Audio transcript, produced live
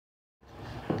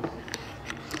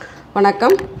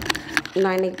வணக்கம்.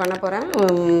 நான் இன்றைக்கி பண்ண போகிறேன்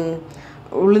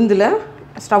உளுந்தில்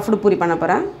ஸ்டஃப்டு பூரி பண்ண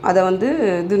போகிறேன். அதை வந்து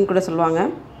இதுன்னு கூட சொல்லுவாங்க.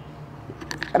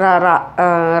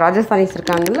 ராஜஸ்தானிஸ்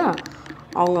இருக்காங்கல்ல,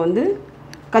 அவங்க வந்து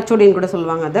கச்சோடின்னு கூட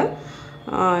சொல்லுவாங்க.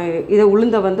 இதை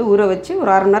உளுந்தை வந்து ஊற வச்சு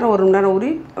ஒரு அரை மணி நேரம் 1 மணி நேரம்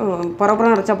ஊறி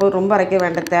புறப்புறம் அரைச்சா போதும், ரொம்ப அரைக்க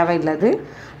வேண்டாம், தேவையில்லை.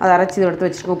 அதை அரைச்சி எடுத்து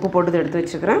வச்சுருக்கேன், உப்பு போட்டு எடுத்து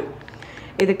வச்சுக்கிறேன்.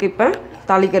 இதுக்கு இப்போ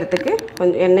தாளிக்கிறதுக்கு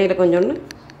கொஞ்சம் எண்ணெயில் கொஞ்சோண்டு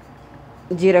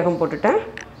ஜீரகம் போட்டுட்டேன்.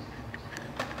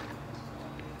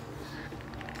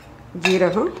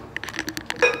 ஜீரகம்,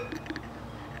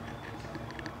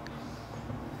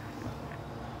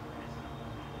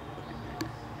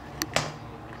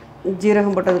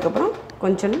 ஜீரகம் போட்டதுக்கப்புறம்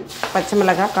கொஞ்சம் பச்சை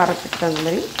மிளகாய் காரத்துக்கு தகுந்த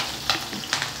மாதிரி.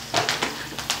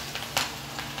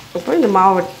 இப்போ இந்த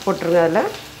மாவு போட்டுருங்க. அதில்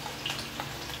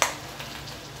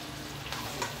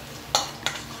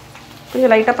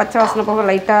கொஞ்சம் லைட்டாக பச்சை வாசனை போக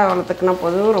லைட்டாக வளர்த்துக்குனா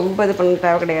போதும், ரொம்ப இது பண்ண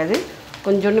தேவை கிடையாது.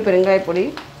 கொஞ்சோண்டு பெருங்காய பொடி,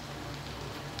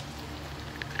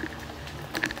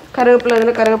 கருவேப்பிலை,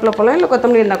 இதில் கருவேப்பிலை போடலாம், இல்லை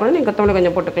கொத்தமல்லி இருந்தால் கூட நீங்கள் கொத்தமல்லி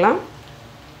கொஞ்சம் போட்டுக்கலாம்.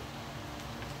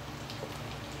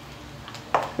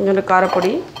 கொஞ்சோண்டு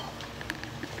காரப்பொடி,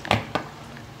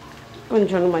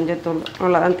 கொஞ்சோண்டு மஞ்சள்தூள்,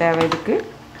 அவ்வளோதான் தேவை இதுக்கு.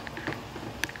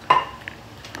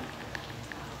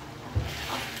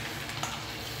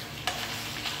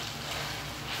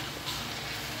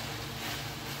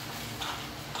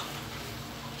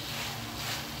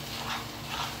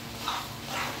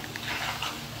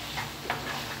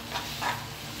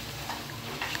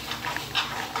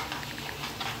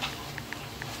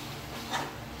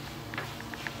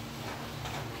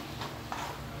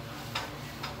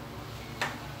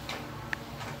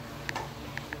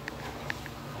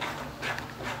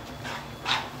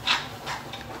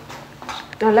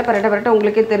 நல்லா பரட்ட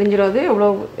உங்களுக்கே தெரிஞ்சிடும் அது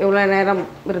எவ்வளோ நேரம்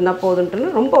இருந்தால் போதுன்ட்டுன்னு.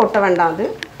 ரொம்ப ஒட்ட வேண்டாம், அது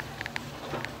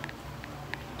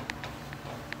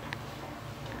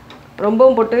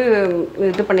ரொம்பவும் போட்டு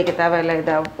இது பண்ணிக்க தேவையில்லை.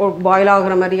 இதை பாயில்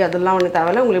ஆகிற மாதிரி அதெல்லாம் ஒன்றும்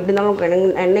தேவையில்லை. உங்களுக்கு எப்படி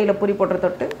இருந்தாலும் எண்ணெயில் பூரி போட்டுற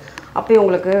தொட்டு அப்போயும்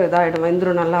உங்களுக்கு இதாகிடும்,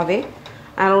 வெந்துடும் நல்லாவே.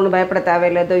 அதனால் ஒன்றும் பயப்பட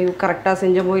தேவையில்லை. இது கரெக்டாக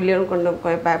செஞ்சமோ இல்லையோன்னு கொண்டு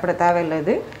பயப்பட தேவையில்லை.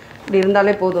 இது இப்படி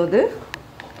இருந்தாலே போதும். இது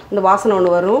இந்த வாசனை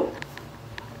ஒன்று வரும்.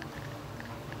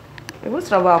 இப்போ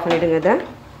ஸ்டவ் ஆஃப் பண்ணிவிடுங்க. இதை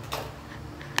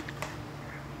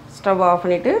ஸ்டவ் ஆஃப்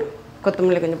பண்ணிவிட்டு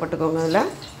கொத்தமல்லி கொஞ்சம் போட்டுக்கோங்க.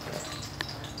 அதில்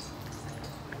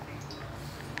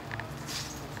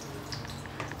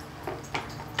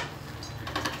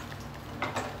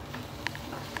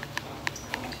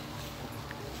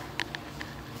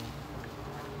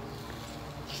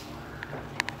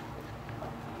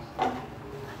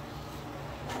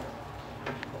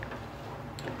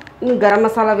இன்னும் கரம்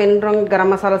மசாலா வேணுன்றவங்க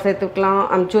கரம் மசாலா சேர்த்துக்கலாம்.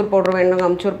 அம்ச்சூர் பவுட்ரு வேணுங்க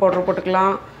அம்ச்சூர் பவுட்ரு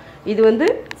போட்டுக்கலாம். இது வந்து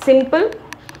சிம்பிள்,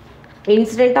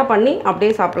 இன்ஸ்டண்ட்டாக பண்ணி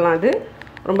அப்படியே சாப்பிட்லாம். அது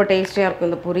ரொம்ப டேஸ்டியாக இருக்கும்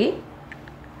இந்த பூரி.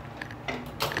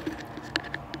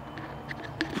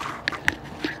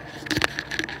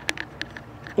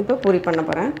 இப்போ பூரி பண்ண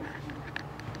போகிறேன்.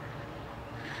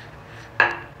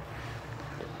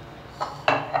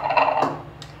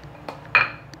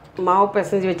 மாவு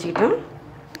பிசைஞ்சு வச்சுக்கிட்டேன்.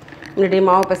 முன்னாடியே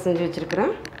மாவு பிசைஞ்சு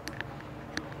வச்சுருக்கிறேன்.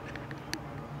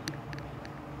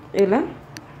 இதில்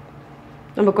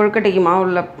நம்ம கொழுக்கட்டைக்கு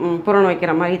மாவுள்ள பூரணம்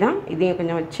வைக்கிற மாதிரி தான் இதையும்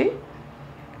கொஞ்சம் வச்சு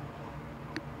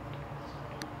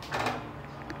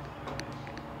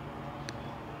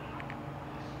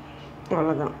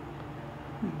அவ்வளோதான்.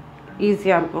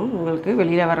 ஈஸியாக இருக்கும், உங்களுக்கு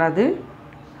வெளியில் வராது.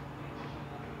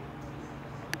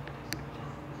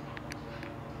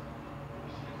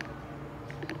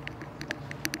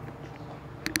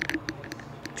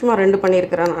 சும்மா 2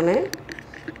 பண்ணியிருக்கிறேன் நான்.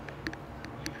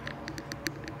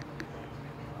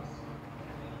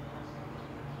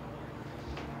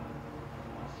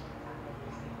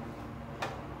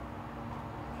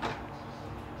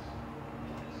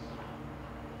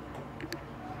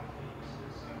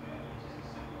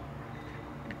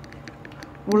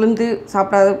 உளுந்து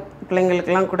சாப்பிடாத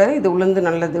பிள்ளைங்களுக்கெல்லாம் கூட இது உளுந்து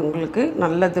நல்லது, உங்களுக்கு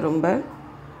நல்லது ரொம்ப.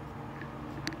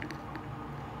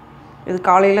 இது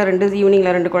காலையில் 2,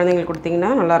 ஈவினிங்கில் 2 குழந்தைங்களுக்கு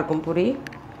கொடுத்தீங்கன்னா நல்லாயிருக்கும் பூரி.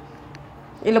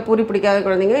 இல்லை பூரி பிடிக்காத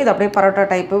குழந்தைங்க இது அப்படியே பரோட்டா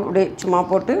டைப்பு அப்படியே சும்மா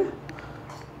போட்டு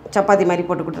சப்பாத்தி மாதிரி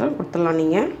போட்டு கொடுத்துடலாம்.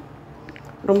 நீங்கள்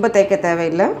ரொம்ப தேய்க்க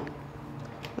தேவையில்லை,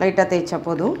 லைட்டாக தேய்ச்சா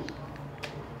போதும்.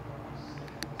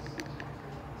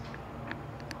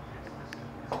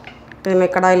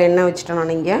 இதுமாதிரி கடாயில் எண்ணெய் வச்சுட்டேன்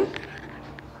நான். இங்கே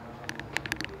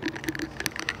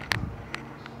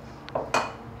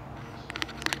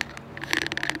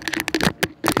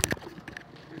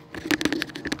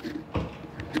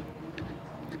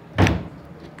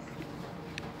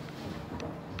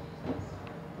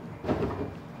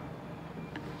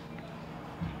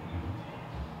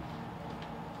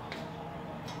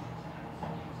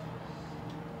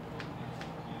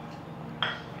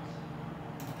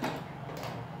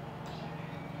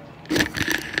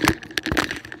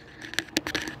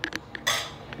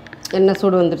எண்ணெய்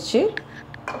சூடு வந்துருச்சு.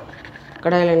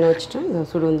 கடாயில் எண்ணெய் வச்சுட்டேன். இந்த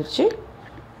சூடு வந்துருச்சு.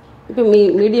 இப்போ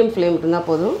மீடியம் ஃப்ளேம் இருந்தால்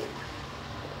போதும்.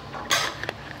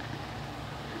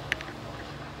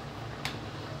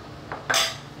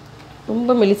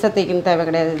 ரொம்ப மெலிசாக தேய்க்கணும் தேவை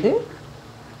கிடையாது. இது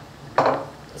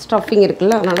ஸ்டஃபிங்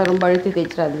இருக்குல்ல, அதனால் ரொம்ப அழுத்தி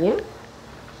தேய்ச்சிடாதீங்க.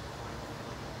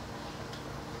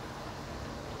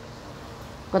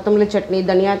 கொத்தமல்லி சட்னி,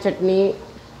 தனியா சட்னி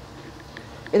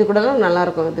இது கூடலாம்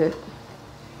நல்லாயிருக்கும். இது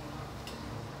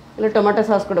இல்லை டொமேட்டோ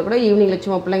சாஸ் கூட ஈவினிங்கில்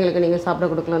சும்மா பிள்ளைங்களுக்கு நீங்கள் சாப்பிட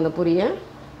கொடுக்கலாம். அந்த பூரியை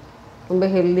ரொம்ப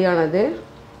ஹெல்த்தியானது.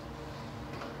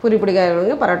 பூரி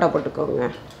பிடிக்காதவங்க பரோட்டா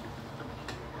போட்டுக்கோங்க.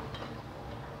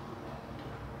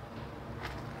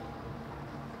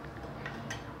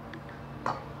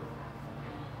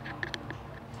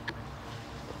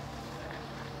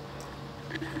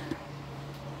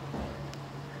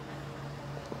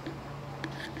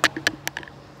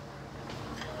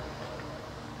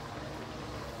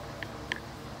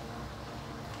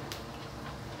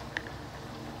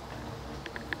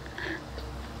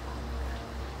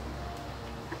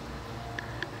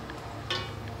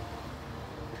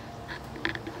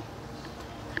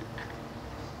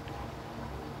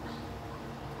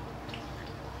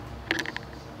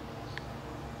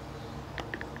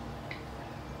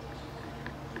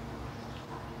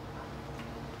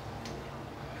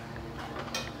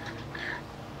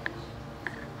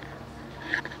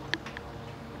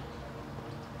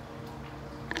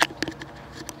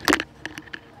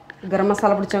 கரம்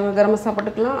மசாலா பிடிச்சவங்க கரம் மசாலா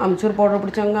போட்டுக்கலாம். அம்ச்சூர் பவுடர்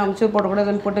பிடிச்சவங்க அம்ச்சூர் பவுடர் கூட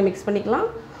இதில் போட்டு மிக்ஸ் பண்ணிக்கலாம்.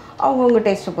 அவங்கவுங்க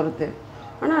டேஸ்ட்டை பொறுத்து.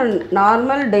 ஆனால்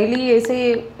நார்மல் டெய்லி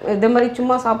இதே மாதிரி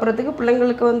சும்மா சாப்பிட்றதுக்கு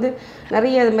பிள்ளைங்களுக்கு வந்து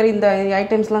நிறைய இது மாதிரி இந்த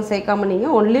ஐட்டம்ஸ்லாம் சேர்க்காம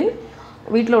நீங்கள் ஒன்லி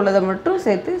வீட்டில் உள்ளதை மட்டும்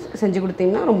சேர்த்து செஞ்சு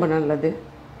கொடுத்தீங்கன்னா ரொம்ப நல்லது.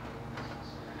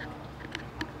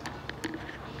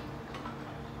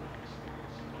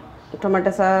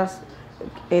 டொமேட்டோ சாஸ்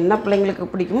என்ன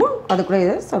பிள்ளைங்களுக்கு பிடிக்குமோ அது கூட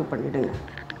இதை சர்வ் பண்ணிவிடுங்க.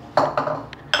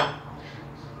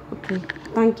 Okay,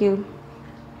 thank you.